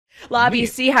Lobby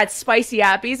C had spicy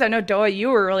appies. I know, Doa, you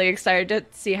were really excited to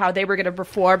see how they were going to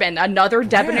perform. And another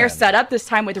debonair setup, this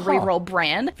time with reroll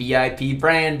Brand. VIP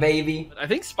Brand, baby. I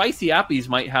think spicy appies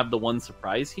might have the one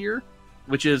surprise here,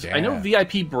 which is I know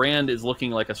VIP Brand is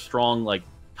looking like a strong like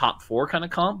top 4 kind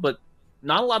of comp, but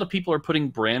not a lot of people are putting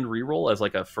Brand reroll as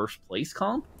like a first place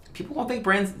comp. People don't think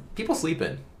Brand's... People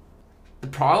sleeping. The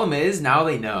problem is now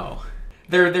they know.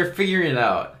 They're figuring it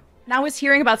out. Now is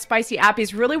hearing about spicy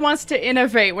appies really wants to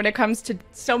innovate when it comes to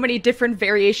so many different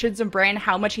variations of Brand,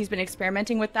 how much he's been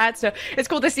experimenting with that. So it's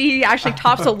cool to see he actually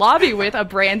tops a lobby with a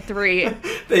Brand 3.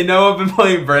 They know I've been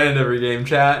playing Brand every game,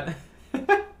 chat.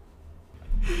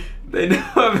 They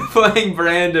know I've been playing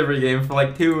Brand every game for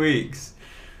like 2 weeks.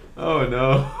 Oh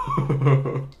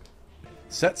no.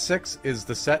 Set 6 is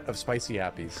the set of spicy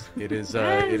appies. It is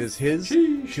it is his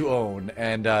to own,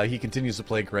 and he continues to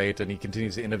play great, and he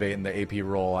continues to innovate in the AP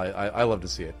role. I love to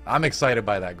see it. I'm excited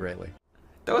by that greatly.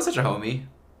 That was such a homie.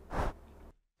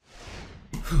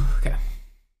 Okay.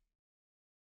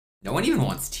 No one even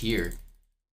wants tier.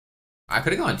 I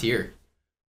could have gone tier.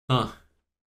 Huh.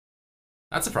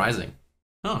 That's surprising.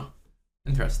 Huh.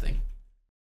 Interesting.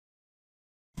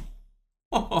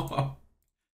 Oh.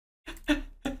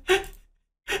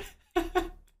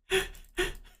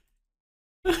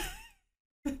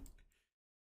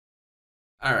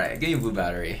 Alright, give me a blue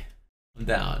battery. I'm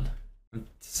down. I'm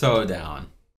so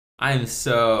down. I am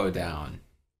so down.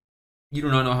 You do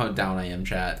not know how down I am,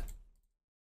 chat.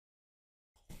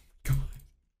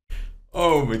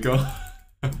 Oh my god.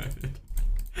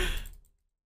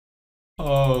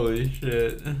 Holy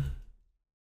shit.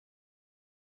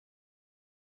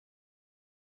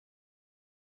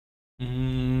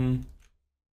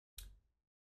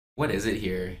 What is it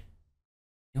here? You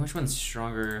know, which one's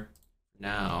stronger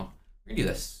now? We're gonna do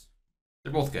this.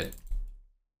 They're both good.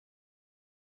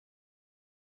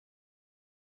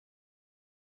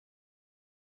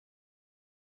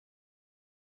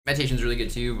 Meditation's really good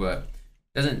too, but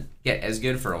doesn't get as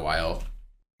good for a while.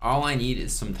 All I need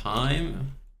is some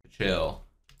time to chill.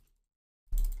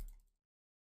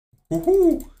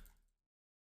 Woohoo!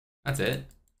 That's it.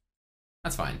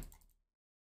 That's fine.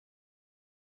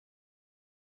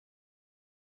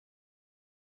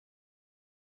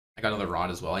 I got another rod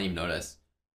as well. I didn't even notice.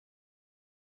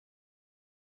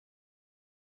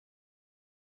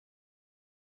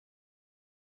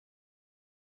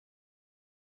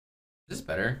 Is this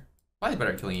better? Probably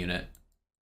better killing unit.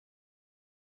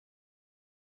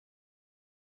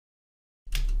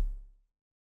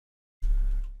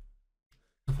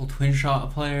 Couple twin shot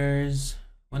players.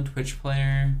 One Twitch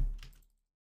player.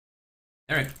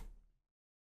 Alright.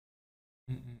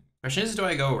 Question is, do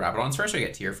I go Rabadons first or I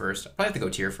get tier first? I probably have to go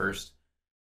tier first.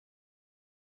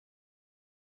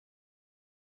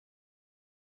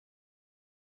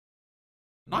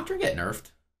 Nocturne get nerfed?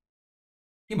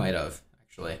 He might have,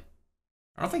 actually.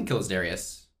 I don't think he kills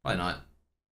Darius. Probably not.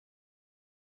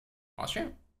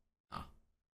 Austria? Oh,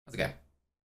 that's okay.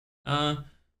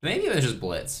 Maybe it was just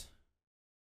Blitz.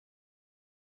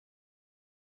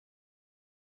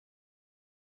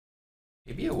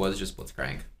 Maybe it was just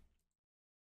Blitzcrank.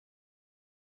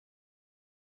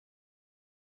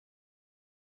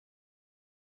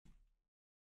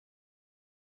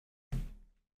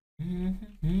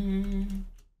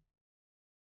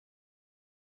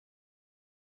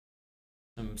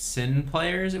 Some Sin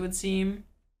players, it would seem.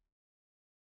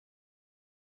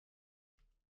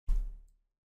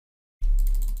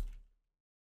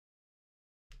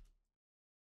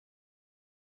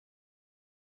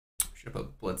 Should have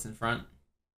put Blitz in front.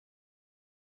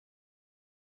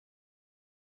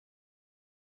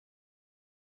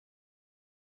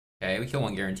 Okay, we kill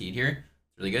one guaranteed here.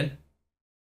 It's really good.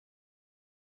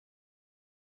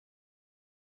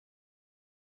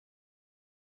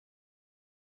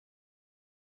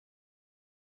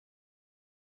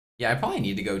 Yeah, I probably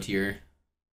need to go tier.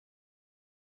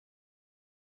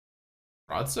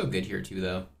 Rod's so good here too,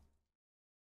 though.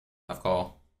 Tough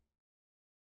call.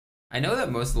 I know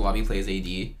that most of the lobby plays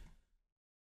AD.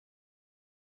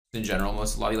 In general,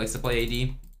 most of the lobby likes to play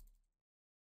AD.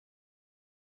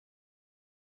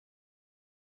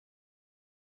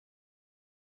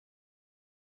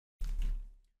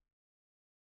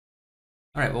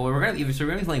 Alright, well, we're gonna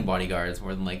be playing bodyguards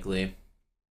more than likely. A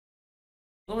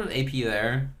little bit of AP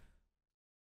there.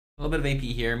 A little bit of AP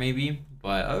here, maybe.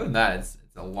 But other than that, it's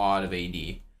a lot of AD.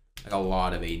 Like a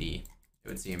lot of AD, it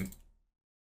would seem.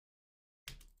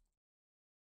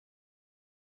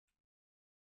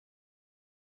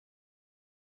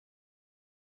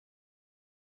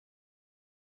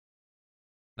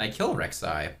 And I kill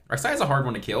Rek'Sai. Rek'Sai is a hard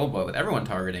one to kill, but with everyone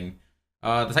targeting,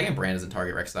 the second Brand doesn't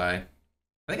target Rek'Sai.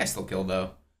 I think I still kill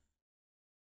though.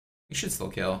 You should still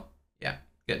kill. Yeah,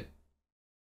 good.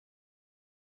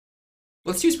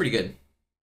 Blitz 2 is pretty good.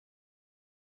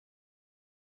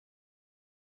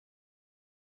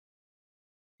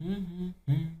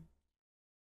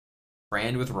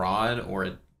 Brand with Rod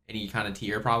or any kind of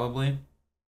tier probably.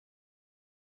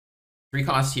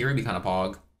 3-cost tier would be kind of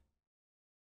pog.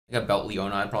 Like a Belt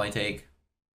Leona I'd probably take.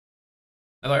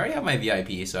 Although I already have my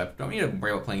VIP, so I don't need to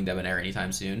worry about playing Debonair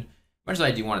anytime soon. As much as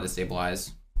I do want it to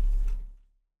stabilize.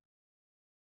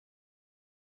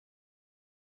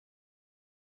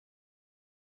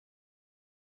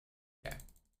 Okay.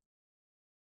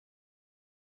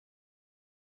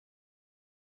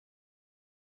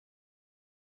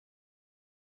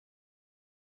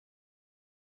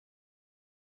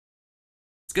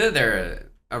 It's good that they're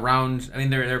around. I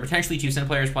mean, they're potentially 2 Sin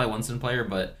players, probably 1 Sin player,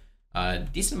 but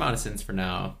decent amount of Sins for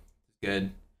now.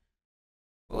 Good.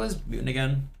 What was Mutant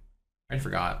again? I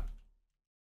forgot.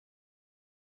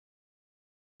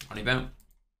 On event.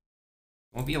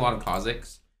 Won't be a lot of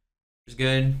Kha'Zix, which is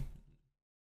good. At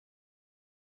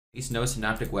least no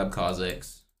Synaptic Web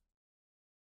Kha'Zix.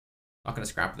 Not gonna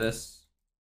scrap this.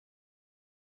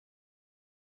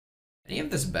 Any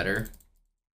of this better?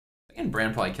 Again,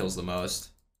 Brand probably kills the most.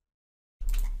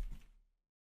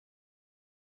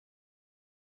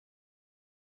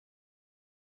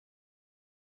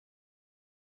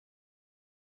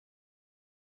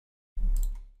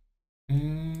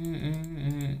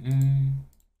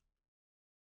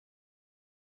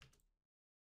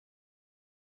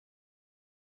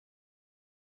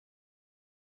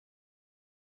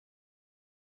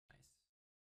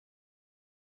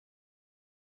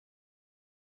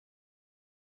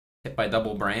 Hit by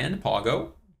double Brand,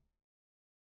 Poggo.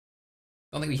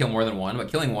 Don't think we kill more than 1,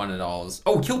 but killing 1 at all is...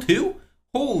 Oh, kill 2?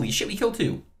 Holy shit, we killed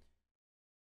 2.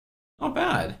 Not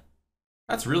bad.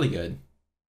 That's really good.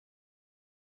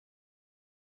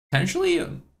 Potentially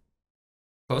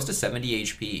close to 70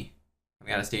 HP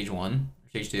coming out of stage 1, or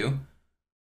stage 2.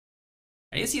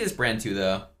 I need to see this Brand 2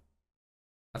 though.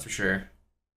 That's for sure.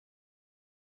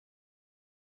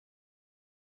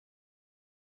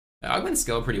 Yeah, Augment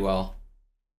skill pretty well.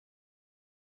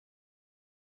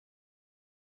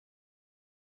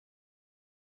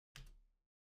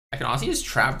 I can honestly just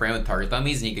trap Brand with target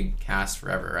dummies and he could cast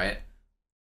forever, right?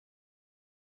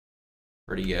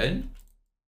 Pretty good.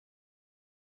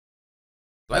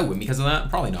 Do I win because of that?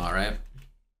 Probably not, right?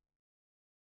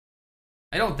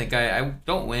 I don't think I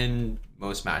don't win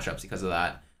most matchups because of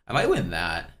that. I might win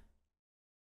that.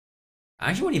 I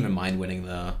actually wouldn't even mind winning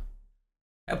though.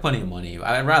 I have plenty of money.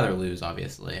 I'd rather lose,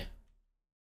 obviously.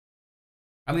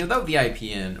 I mean, without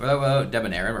VIP and without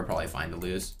Debonair, we're probably fine to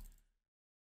lose.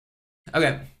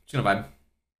 Okay, just gonna vibe.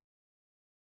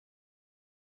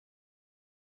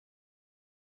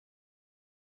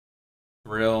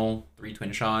 Thrill, 3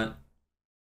 twin shot.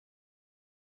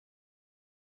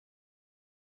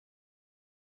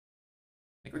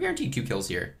 I think we're guaranteed 2 kills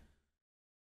here.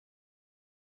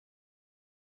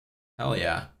 Hell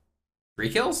yeah. 3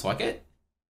 kills? Fuck it.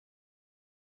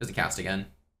 There's a cast again.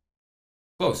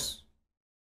 Close.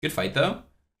 Good fight though.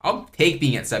 I'll take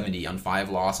being at 70 on 5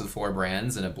 loss with 4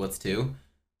 Brands and a Blitz 2.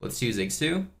 Blitz 2, Ziggs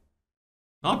 2.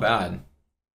 Not bad.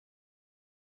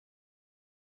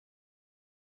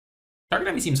 Target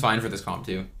enemy seems fine for this comp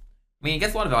too. I mean, it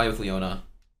gets a lot of value with Leona.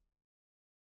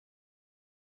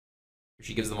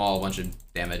 She gives them all a bunch of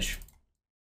damage.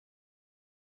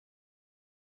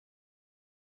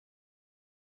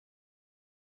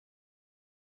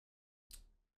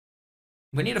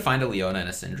 We need to find a Leona and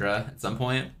a Syndra at some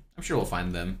point. I'm sure we'll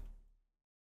find them.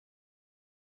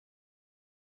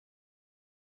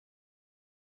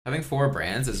 Having 4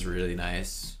 Brands is really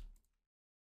nice.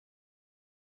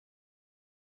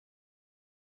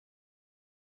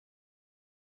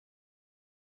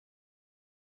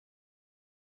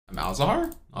 A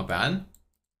Malzahar? Not bad.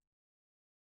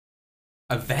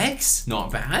 A Vex?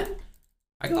 Not bad.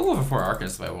 I can level over 4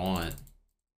 Arcanist if I want.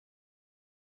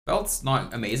 Belt's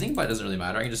not amazing, but it doesn't really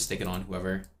matter. I can just stick it on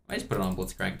whoever. I just put it on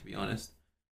Blitzcrank, to be honest.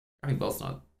 I think Belt's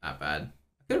not that bad.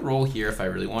 I could roll here if I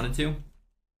really wanted to.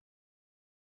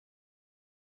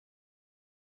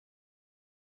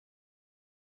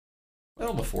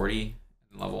 Level to 40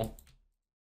 level.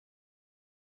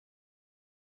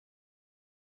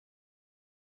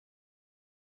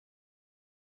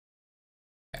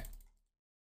 Okay.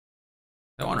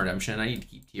 I want redemption. I need to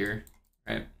keep tier,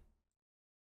 right?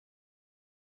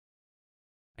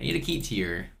 I need to keep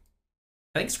tier.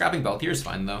 I think scrapping Belt tier is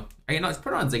fine though. I can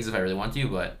put it on Ziggs if I really want to,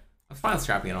 but I'm fine with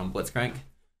scrapping it on Blitzcrank.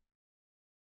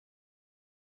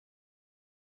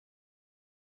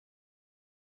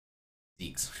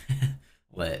 Zeeks.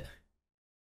 Lit.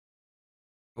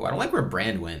 Oh, I don't like where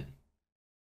Brand went.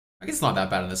 I guess it's not that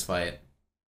bad in this fight.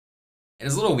 It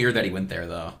is a little weird that he went there,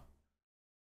 though.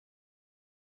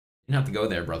 Didn't have to go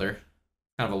there, brother.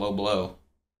 Kind of a low blow.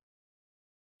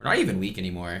 We're not even weak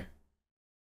anymore.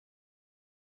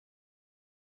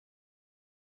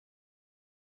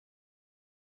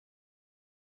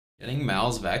 Getting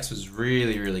Mal's Vex was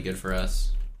really, really good for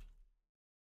us.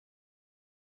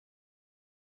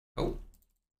 Oh.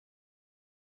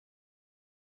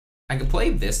 I could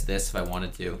play this if I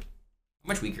wanted to. How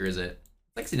much weaker is it?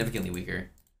 It's like significantly weaker.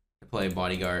 I could play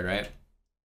Bodyguard, right?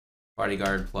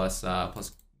 Bodyguard plus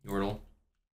Yordle.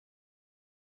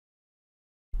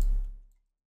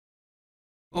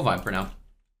 We'll vibe for now.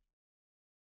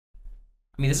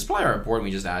 I mean, this is probably our board when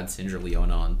we just add Syndra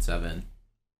Leona on 7.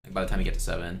 Like by the time we get to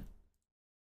 7.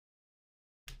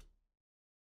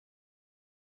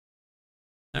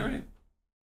 Alright.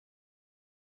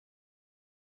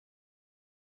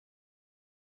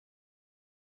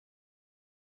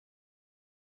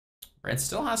 Brand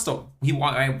still has to.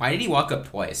 Why did he walk up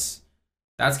twice?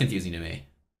 That's confusing to me.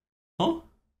 Huh?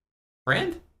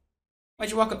 Brand?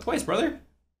 Why'd you walk up twice, brother?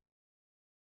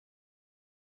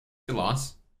 Good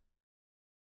loss.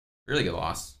 Really good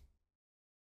loss.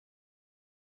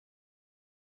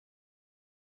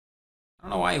 I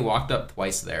don't know why he walked up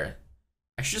twice there.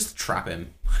 I should just trap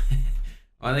him.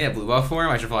 Why they have blue buff for him?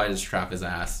 I should probably just trap his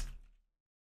ass.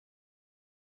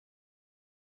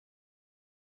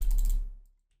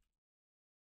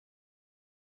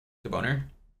 The boner.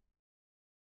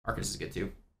 Arcus is good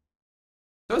too.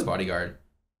 So is Bodyguard.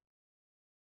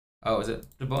 Oh, is it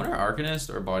the boner,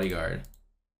 Arcanist, or Bodyguard?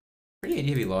 Pretty AD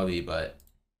heavy lobby, but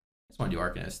I just want to do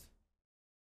Arcanist.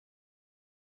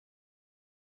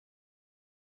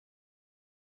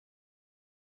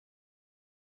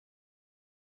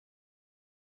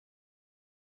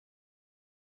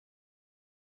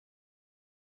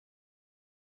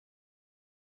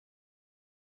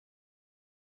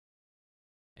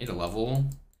 I need a level.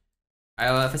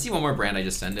 If I see one more brand, I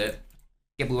just send it.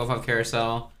 Get blue off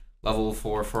carousel. Level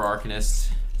 4 for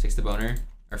Arcanist. 6 to boner.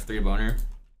 Or 3 to boner.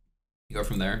 You go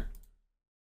from there.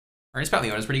 Arcanist Pat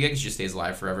Leona's pretty good because she just stays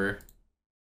alive forever.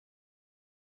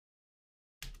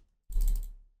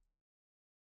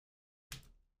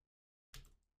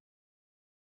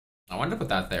 I wanted to put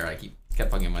that there. I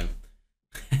kept fucking my.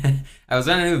 I was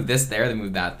gonna move this there, then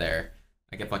move that there.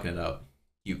 I kept fucking it up.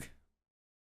 Puke.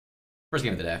 First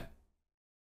game of the day.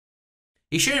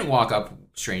 He shouldn't walk up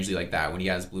strangely like that when he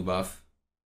has blue buff.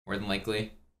 More than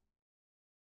likely.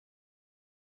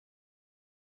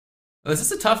 Oh, is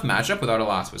this a tough matchup without a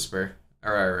Lost Whisper?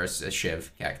 Or a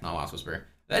Shiv. Keck, not a Lost Whisper.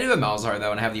 I do have Malzahar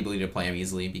though, and I have the ability to play him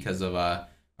easily because of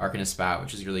Arcanist Spat,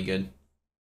 which is really good.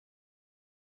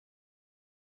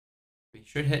 We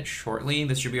should hit shortly.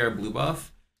 This should be our blue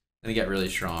buff. Then we get really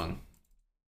strong.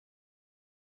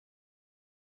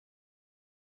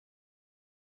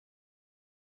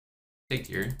 Take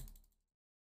tier.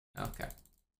 Okay.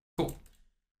 Cool.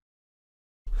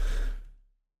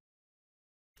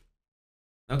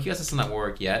 No QSS on that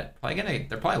Warwick yet.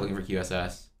 They're probably looking for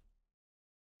QSS.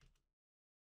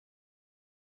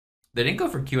 They didn't go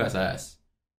for QSS.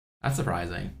 That's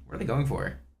surprising. What are they going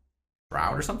for?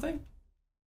 Shroud or something?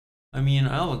 I mean,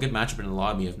 I'll have a good matchup in the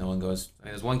lobby if no one goes. I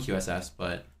mean, there's one QSS,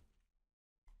 but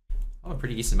I'll have a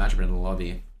pretty decent matchup in the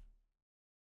lobby.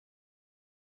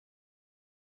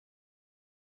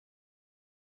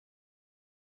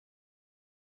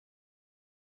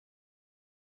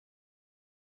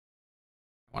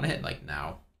 I want to hit like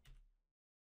now.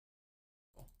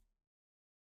 Cool.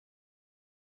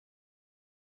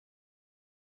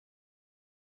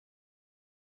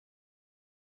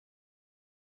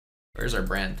 Where's our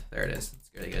brand? There it is.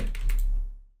 It's really good.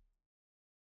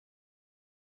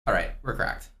 All right, we're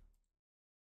cracked.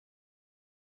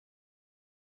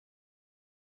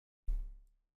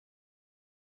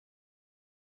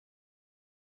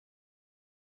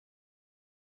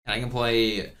 And I can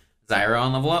play Zyra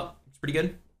on level up. It's pretty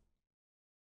good.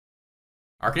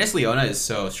 Arcanist Leona is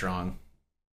so strong.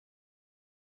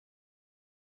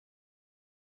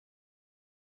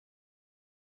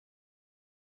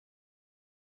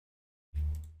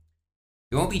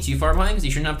 You won't be too far behind because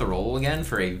you shouldn't have to roll again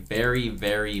for a very,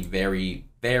 very, very,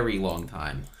 very long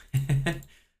time.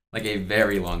 Like a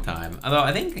very long time. Although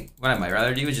I think what I might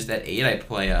rather do is just at 8 I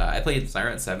play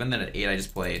Zyra at 7, then at 8 I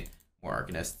just play more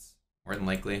Arcanists. More than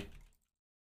likely.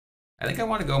 I think I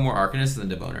want to go more Arcanists than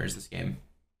Deboners this game.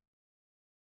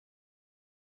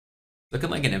 Looking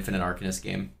like an infinite Arcanist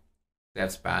game. They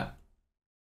have Spat.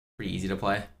 Pretty easy to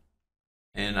play.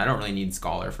 And I don't really need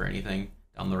Scholar for anything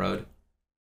down the road. Is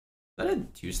that a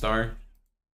 2-star?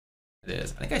 It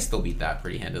is. I think I still beat that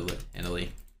pretty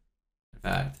handily. In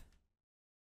fact.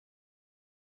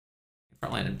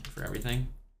 Frontline for everything.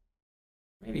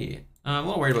 Maybe. I'm a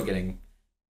little worried about getting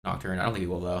Nocturne. I don't think he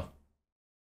will, though.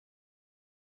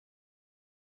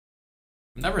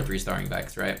 I'm never 3-starring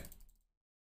Vex, right?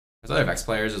 There's other Vex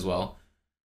players as well.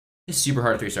 It's super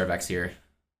hard to 3-star Vex here.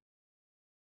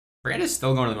 Brand is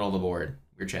still going to the middle of the board.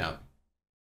 Weird champ.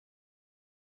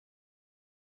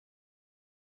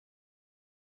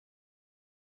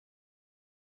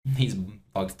 He's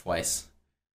bugged twice.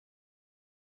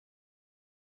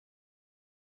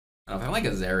 I don't know, if I'm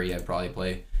like a Zeri, I'd probably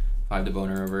play 5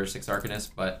 Deboner over 6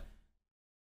 Arcanist, but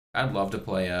I'd love to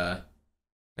play am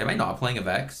I not playing a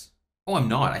Vex? Oh, I'm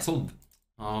not. I sold.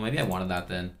 Oh, maybe I wanted that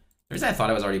then. There's I thought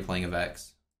I was already playing a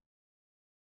Vex.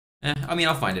 I mean,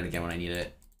 I'll find it again when I need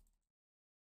it.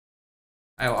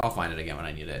 I'll find it again when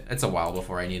I need it. It's a while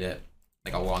before I need it.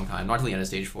 Like a long time. Not till the end of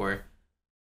stage 4.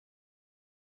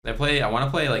 I want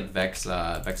to play like Vex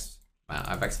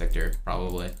Victor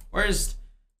probably. Whereas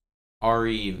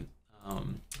Ari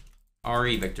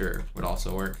Victor would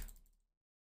also work.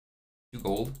 2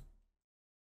 gold.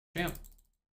 Champ.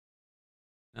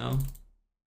 No.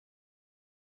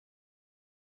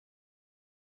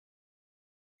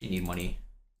 You need money.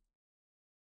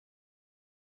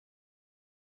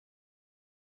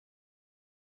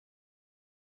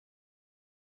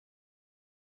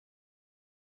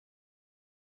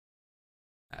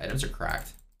 Items are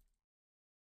cracked.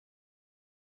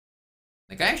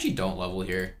 Like, I actually don't level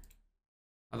here.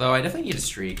 Although I definitely need a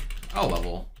streak. I'll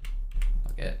level.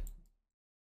 Okay.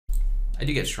 I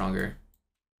do get stronger.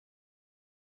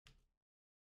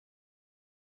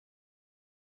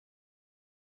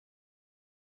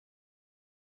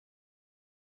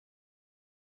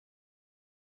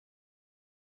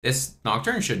 This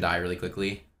Nocturne should die really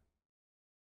quickly.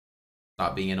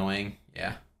 Stop being annoying.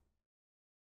 Yeah.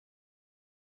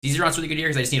 Zero's really good here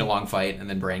because I just need a long fight and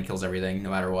then Brand kills everything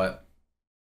no matter what.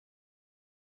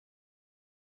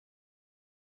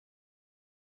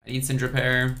 I need Syndra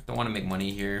pair. Don't want to make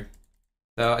money here.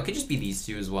 So I could just be these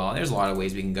 2 as well. There's a lot of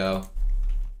ways we can go.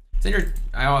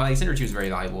 Syndra 2 is very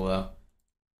valuable though.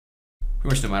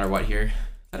 Pretty much no matter what here. Is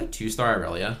that a 2-star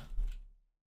Aurelia?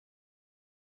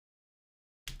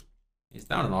 He's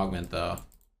down an augment though.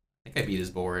 I think I beat his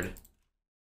board.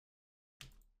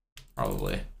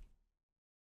 Probably.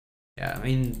 Yeah, I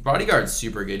mean, Bodyguard's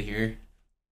super good here.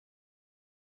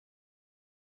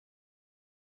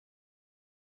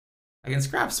 I can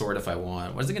scrap Sword if I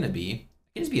want. What is it going to be?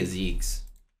 It can just be a Zeke's.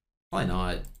 Probably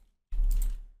not.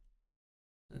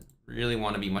 Doesn't really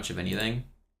want to be much of anything.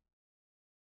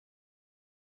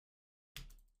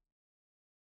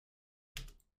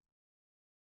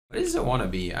 What does it want to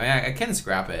be? I mean, I can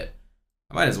scrap it.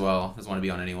 I might as well. It doesn't want to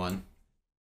be on anyone.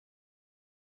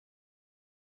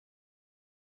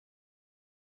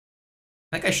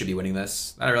 I think I should be winning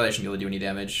this. Not really, I shouldn't be able to do any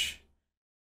damage.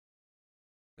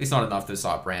 At least not enough to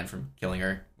stop Brand from killing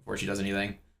her before she does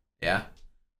anything. Yeah.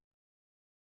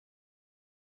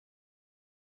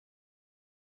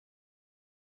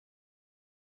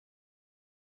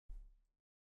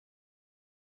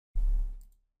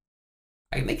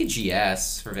 I can make a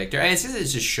GS for Victor. It's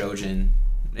just Shojin.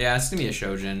 Yeah, it's gonna be a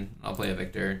Shojin. I'll play a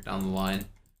Victor down the line.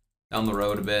 Down the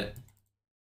road a bit.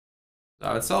 So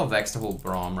I would sell Vex to hold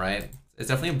Braum, right? It's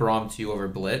definitely a Braum 2 over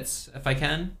Blitz, if I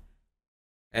can.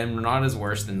 And Renata's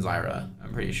worse than Zyra,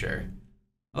 I'm pretty sure.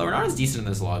 Although Renata's decent in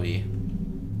this lobby.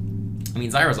 I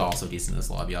mean, Zyra's also decent in this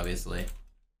lobby, obviously.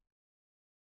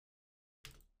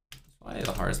 That's probably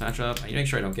the hardest matchup. I need to make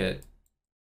sure I don't get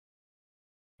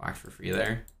whacked for free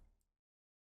there.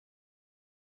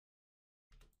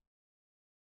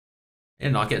 I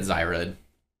did not get Zyra'd.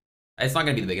 It's not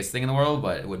going to be the biggest thing in the world,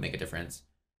 but it would make a difference.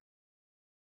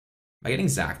 Am I getting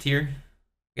Zacked here?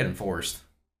 Getting forced.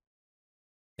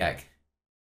 Heck.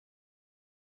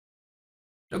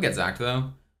 Don't get Zacked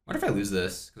though. What if I lose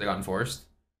this because I got enforced?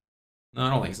 No, I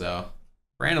don't think so.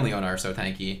 Brand and Leona are so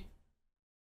tanky.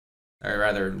 Or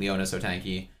rather, Leona's so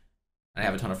tanky. I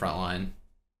have a ton of frontline.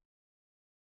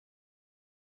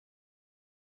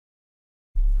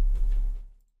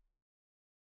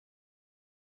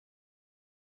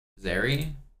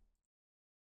 Zeri?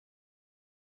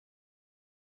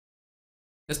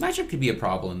 This matchup could be a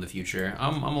problem in the future.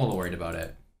 I'm a little worried about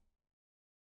it.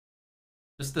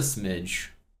 Just a smidge.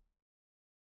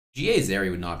 GA Zeri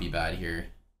would not be bad here.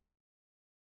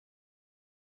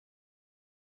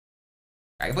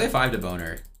 I can play 5 to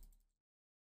Boner.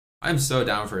 I'm so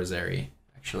down for a Zeri,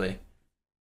 actually.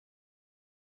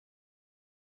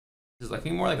 This is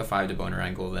looking more like a 5 to Boner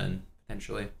angle than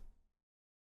potentially.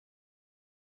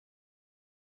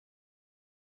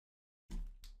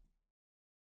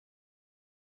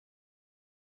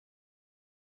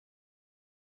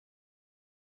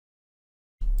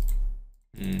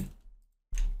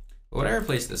 What would I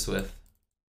replace this with?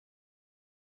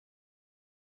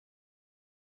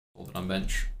 Hold it on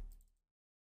bench.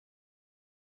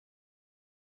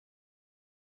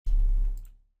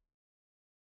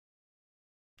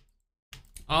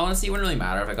 Honestly, it wouldn't really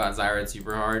matter if I got Zyra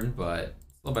super hard, but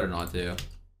it's a little better not to.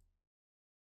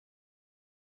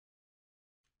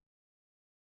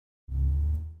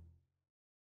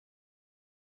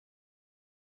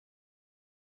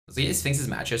 So he Sphinx's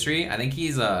match history. I think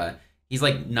he's like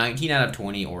 19 out of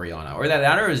 20 Orianna, or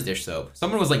that or his dish soap.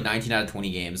 Someone was like 19 out of 20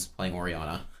 games playing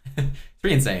Orianna. It's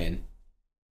pretty insane.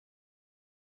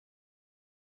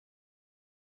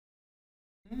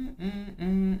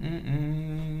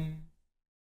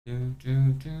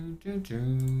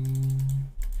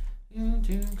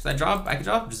 Because I could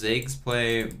drop Ziggs,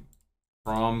 play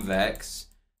Prom, Vex,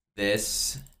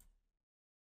 this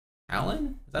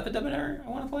Alan? Is that the Debonair I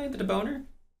want to play? The Debonair?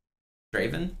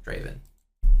 Draven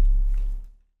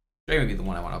would be the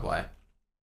one I want to play.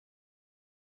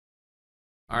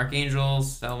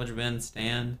 Archangels, Salvage Bin,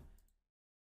 Stand.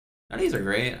 None of these are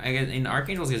great.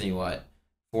 Archangels gives me what?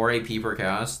 4 AP per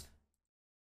cast.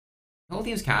 The whole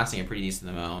team's casting a pretty decent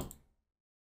amount. It's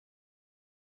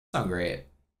not great.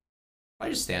 I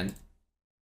just Stand.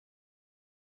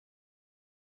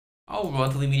 All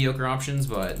relatively mediocre options,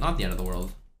 but not the end of the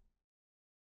world.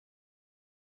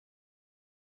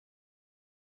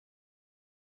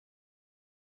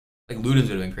 Like Luden's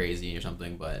would have been crazy or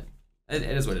something, but it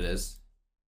is what it is.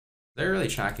 They're really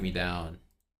tracking me down.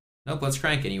 Nope, let's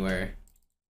crank anywhere.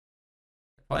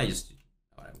 I probably just know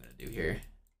what I'm gonna do here.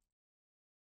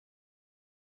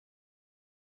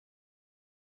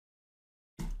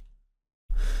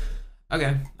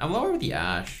 Okay, I'm lower with the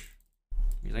Ashe.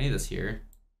 Because I need this here.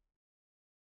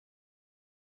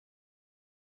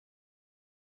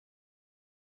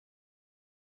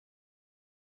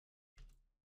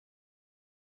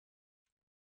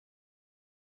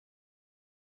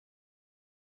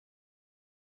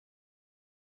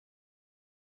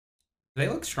 Do they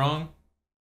look strong?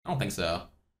 I don't think so.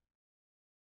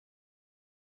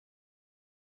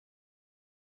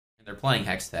 And they're playing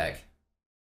Hex Tech.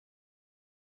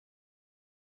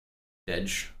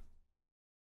 Edge.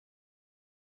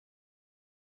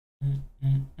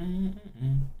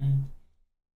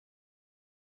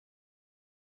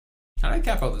 How do I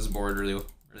cap out this board really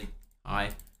high? I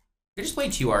could just play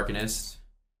 2 Arcanists.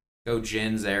 Go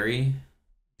Jhin, Zeri.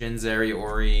 Jhin, Zeri,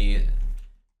 Ori.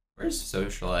 Where's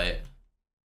Socialite?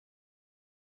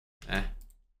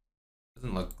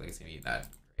 Doesn't look like it's gonna be that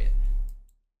great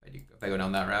if I go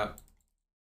down that route.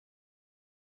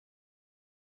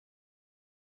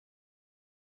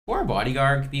 4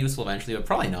 Bodyguard could be useful eventually, but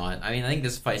probably not. I mean, I think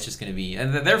this fight's just gonna be...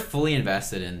 They're fully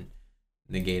invested in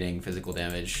negating physical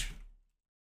damage.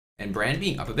 And Brand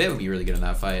being up a bit would be really good in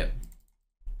that fight.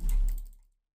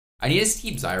 I need to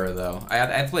keep Zyra, though. I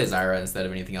have to play Zyra instead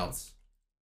of anything else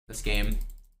this game.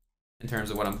 In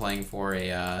terms of what I'm playing for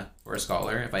a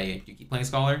Scholar. If I do keep playing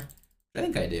Scholar, which I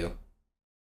think I do.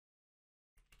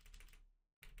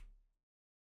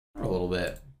 For a little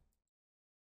bit.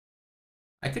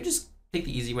 I could just take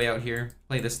the easy way out here.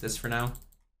 Play this for now.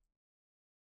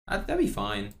 That'd be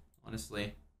fine,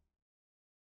 honestly.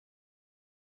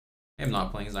 I'm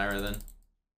not playing Zyra then.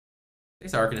 I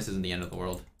guess Arcanist isn't the end of the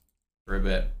world for a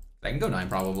bit. I can go 9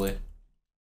 probably.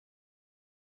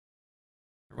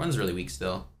 Everyone's really weak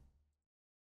still.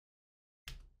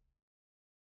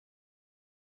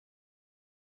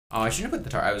 Oh, I shouldn't have put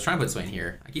the I was trying to put Swain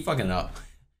here. I keep fucking it up.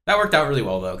 That worked out really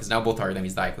well though, because now both target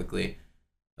enemies die quickly.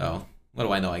 So, what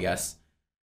do I know, I guess.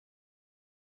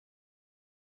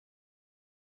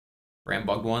 Brand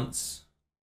bugged once.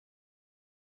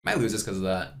 Might lose this because of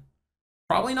that.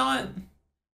 Probably not.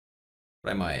 But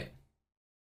I might.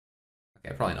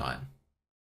 Okay, probably not.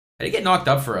 I did get knocked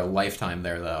up for a lifetime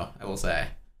there though, I will say.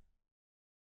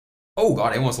 Oh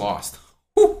god, I almost lost.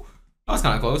 Whew! That was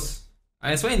kind of close.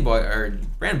 I mean,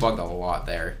 Brand bugged a lot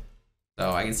there.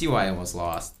 So I can see why I almost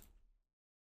lost.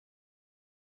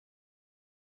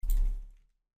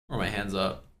 Or my hands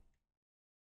up.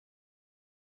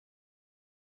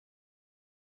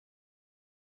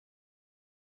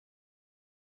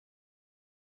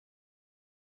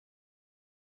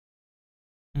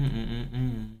 I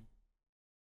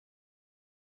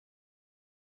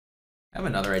have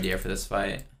another idea for this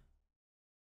fight.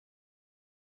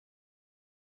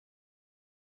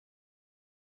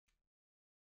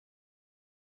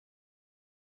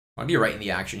 I'll be right in the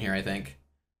action here, I think.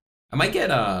 I might get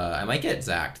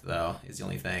Zacked though, is the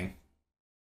only thing.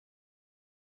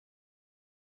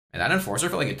 And that Enforcer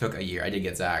felt like it took a year. I did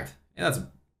get Zacked. Yeah, is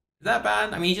that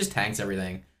bad? I mean, he just tanks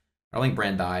everything. I don't think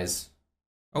Brand dies.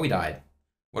 Oh, we died.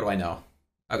 What do I know?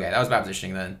 Okay, that was bad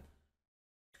positioning then.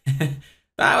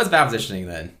 That was bad positioning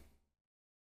then.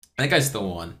 I think I still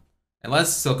won.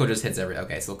 Unless Silco just hits every...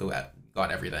 Okay, Silco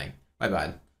got everything. My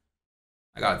bad.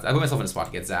 I put myself in a spot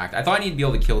to get Zacked. I thought I needed to be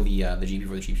able to kill the GP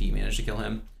before the GP managed to kill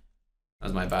him. That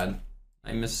was my bad.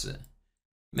 I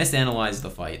misanalyzed the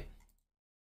fight.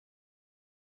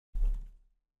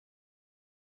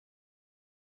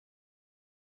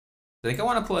 I think I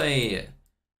want to play...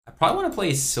 I probably want to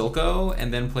play Silco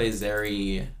and then play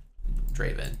Zeri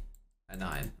Draven at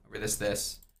 9. Over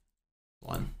this.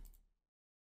 1.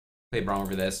 Play Braum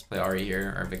over this. Play Ari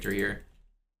here, or Victor here.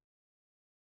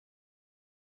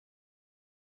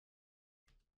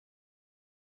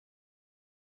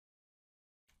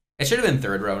 It should have been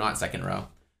 3rd row, not 2nd row.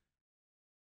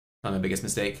 Not my biggest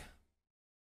mistake.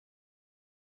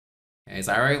 Okay,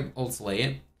 Zyra ults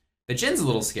late. The Jin's a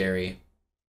little scary.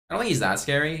 I don't think he's that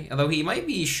scary, although he might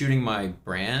be shooting my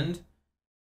Brand.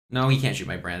 No, he can't shoot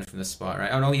my Brand from this spot,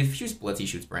 right? Oh no, if he shoots Blitz, he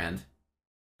shoots Brand. I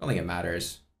don't think it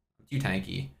matters. I'm too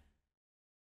tanky.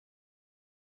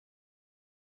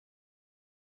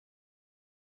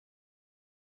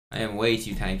 I am way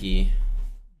too tanky.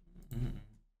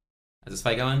 How's this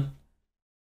fight going?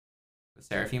 The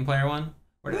Seraphine player one?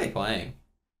 What are they playing?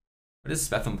 What is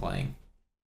Spetham playing?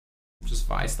 Just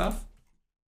Vi stuff?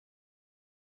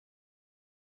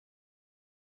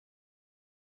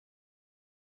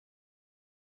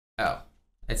 Oh,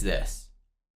 it's this.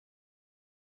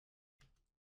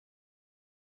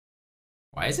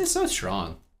 Why is it so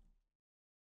strong?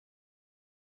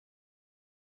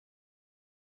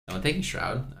 Someone taking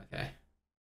Shroud? Okay.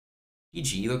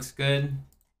 PG looks good.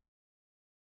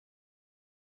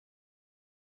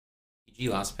 PG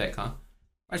last pick, huh?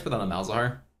 I just put that on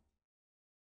Malzahar.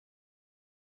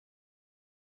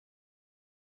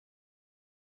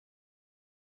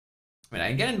 I mean, I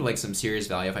can get into like some serious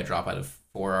value if I drop out of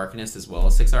 4 Arcanist as well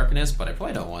as 6 Arcanist, but I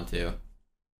probably don't want to.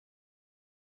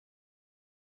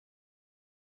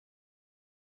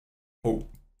 Oh,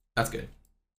 that's good.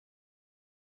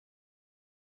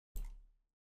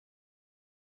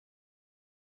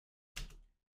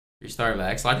 3-star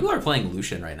Vex. A lot of people are playing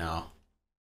Lucian right now.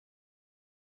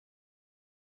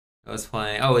 I was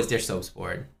playing... Oh, it's Dish Soap's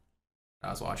board. I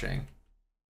was watching.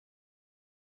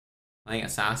 Playing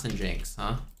Assassin Jinx,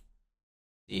 huh?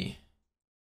 See.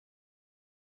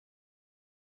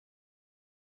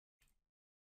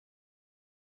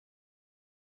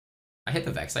 I hit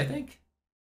the Vex, I think.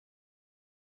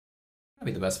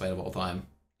 That'd be the best fight of all time.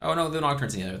 Oh no, the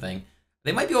Nocturne's the other thing.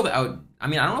 They might be able to out... I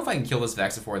mean, I don't know if I can kill this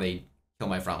Vex before they kill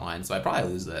my front line, so I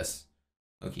probably lose this.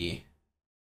 Okay.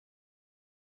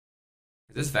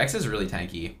 This Vex is really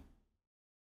tanky.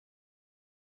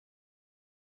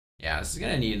 Yeah, this is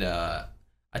gonna need a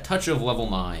touch of level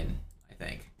 9, I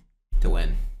think, to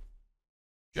win.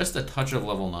 Just a touch of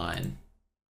level 9.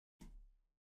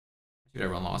 Dude,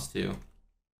 everyone lost too.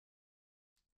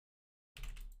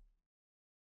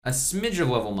 A smidge of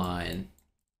level 9.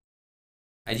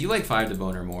 I do like 5 to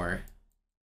bone or more.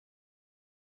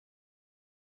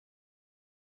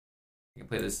 I can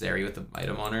play this Zeri with the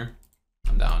item on her.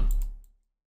 I'm down.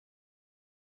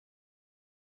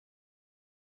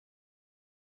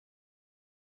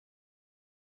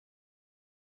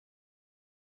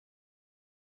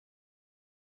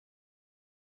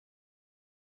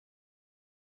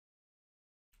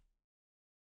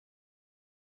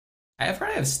 I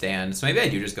probably have stand, so maybe I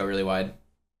do just go really wide.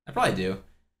 I probably do.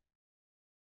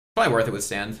 Probably worth it with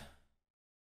stand.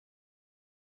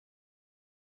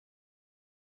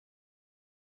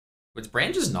 Was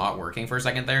Brand just not working for a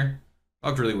second there?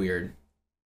 Looked really weird.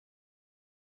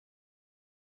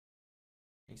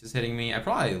 Jinx is hitting me. I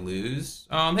probably lose.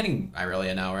 Oh, I'm hitting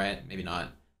Irelia now, right? Maybe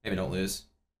not. Maybe I don't lose.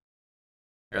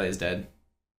 Irelia's dead.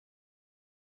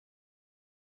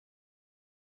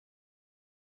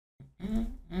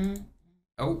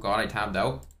 Oh god, I tabbed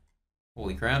out.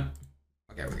 Holy crap.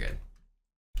 Okay, we're good.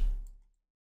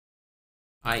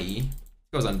 IE.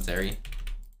 Goes on Zeri.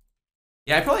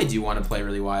 Yeah, I probably do want to play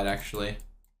really wide, actually.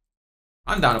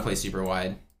 I'm down to play super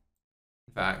wide.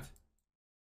 In fact.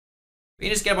 We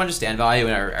can just get a bunch of stand value,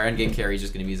 and our endgame carry is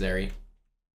just going to be Zeri.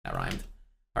 That rhymed.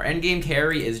 Our endgame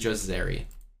carry is just Zeri.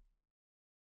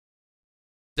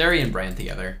 Zeri and Brand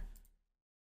together.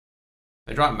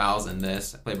 I drop Mal's in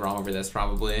this. I play Braum over this,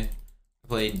 probably.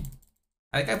 I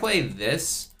think I played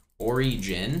this, Ori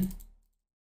Jin.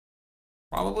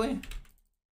 Probably.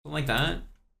 Something like that.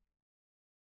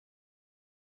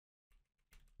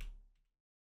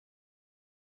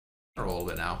 A little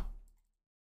bit now.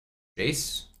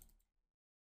 Jace.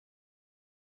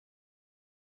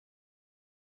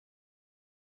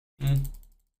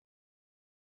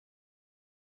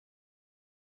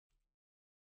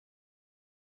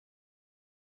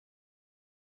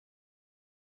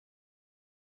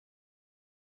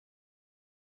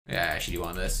 Yeah, I actually do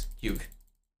want this. Puke.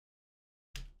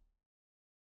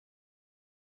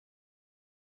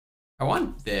 I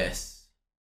want this.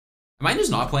 Am I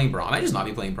just not playing Braum? I might just not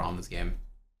be playing Braum this game.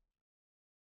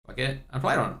 Fuck it. I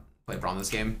probably don't play Braum this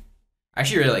game. I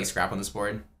actually really like Scrap on this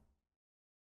board.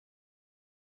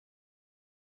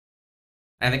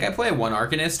 I think I play one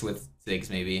Arcanist with Ziggs,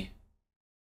 maybe.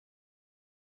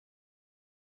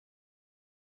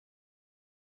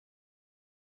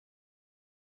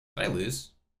 But I lose.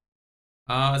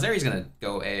 Zeri's gonna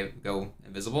go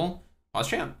invisible. Pause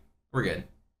champ. We're good.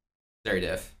 Zeri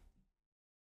diff.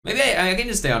 Maybe I can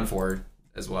just stay on 4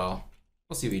 as well.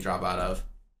 We'll see what we drop out of.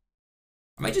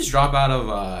 I might just drop out of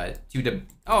I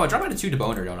drop out of 2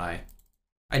 Deboner, don't I?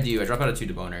 I do. I drop out of 2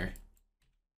 Deboner.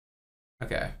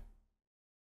 Okay.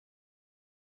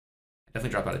 I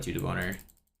definitely drop out of 2 Deboner.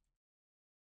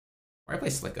 Or I play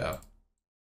Slicko.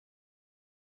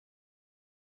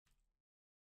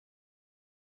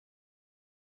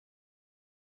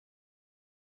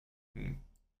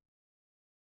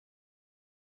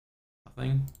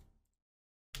 Nothing.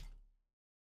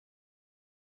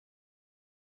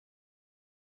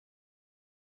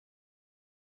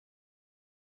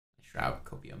 Shroud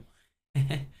Copium.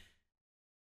 I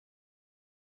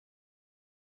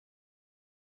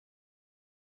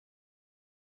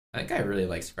think I really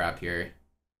like Scrap here.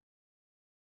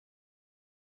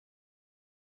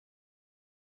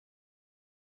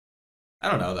 I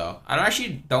don't know though. I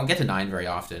actually don't get to 9 very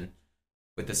often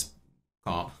with this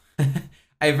comp.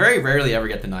 I very rarely ever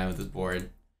get to 9 with this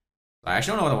board. I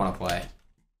actually don't know what I want to play.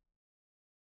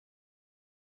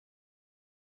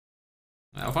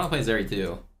 I want to play Zeri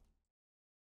too.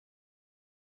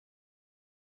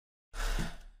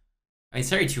 I mean,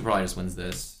 Zeri 2 probably just wins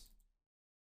this.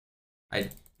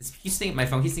 He's thinking, my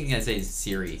phone keeps thinking I say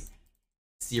Siri.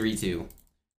 Siri 2.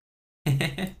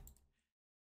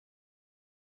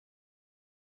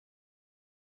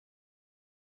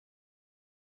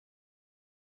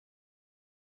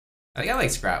 I think I like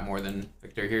Scrap more than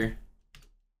Victor here.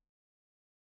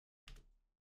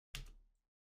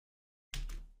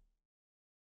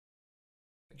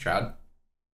 Shroud.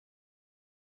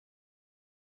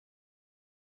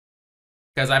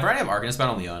 Because I've already have Arcanist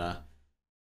bound on Leona.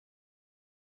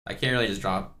 I can't really just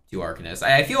drop 2 Arcanists.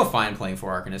 I feel fine playing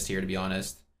 4 Arcanists here, to be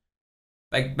honest.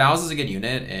 Like, Mouse is a good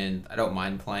unit, and I don't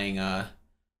mind playing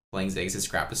Ziggs. His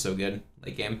Scrap is so good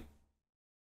late game.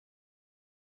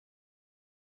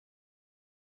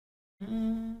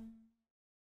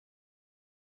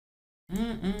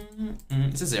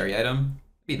 It's a Zeri item.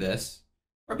 Be this.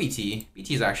 Or BT.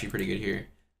 BT is actually pretty good here.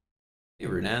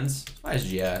 Maybe Runens. Why is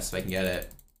GS if I can get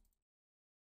it?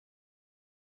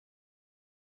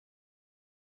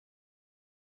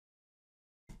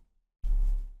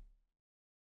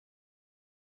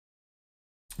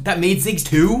 That made Ziggs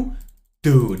too?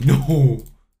 Dude, no.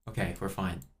 Okay, we're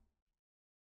fine.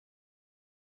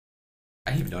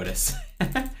 I didn't even notice.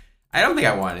 I don't think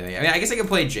I want anything. I mean, I guess I could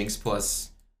play Jinx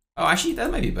plus... Oh, actually, that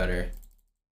might be better.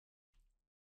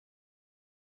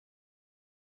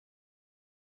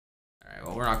 Alright,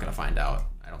 well, we're not going to find out,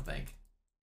 I don't think.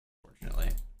 Fortunately.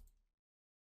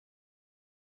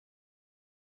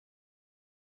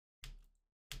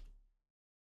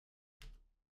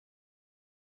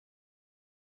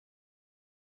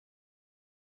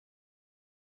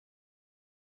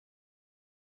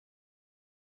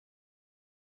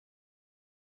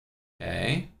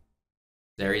 Okay.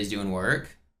 Zeri's doing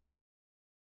work.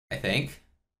 I think.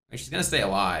 I mean, she's gonna stay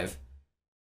alive.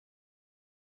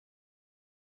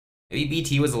 Maybe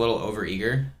BT was a little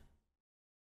overeager.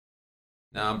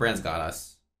 No, Brand's got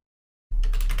us.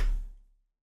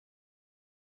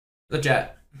 The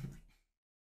Jet.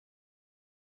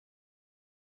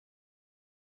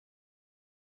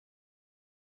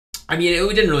 I mean,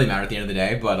 it didn't really matter at the end of the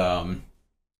day, but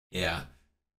yeah.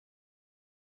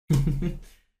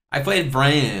 I played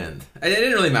Brand. It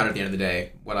didn't really matter at the end of the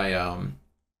day what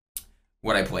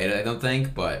I played. I don't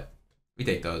think, but we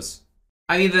take those.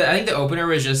 I mean, I think the opener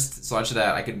was just such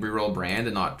that I could reroll Brand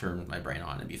and not turn my brain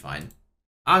on and be fine.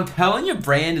 I'm telling you,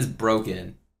 Brand is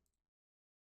broken.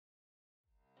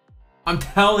 I'm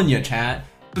telling you, chat.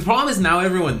 The problem is now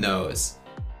everyone knows.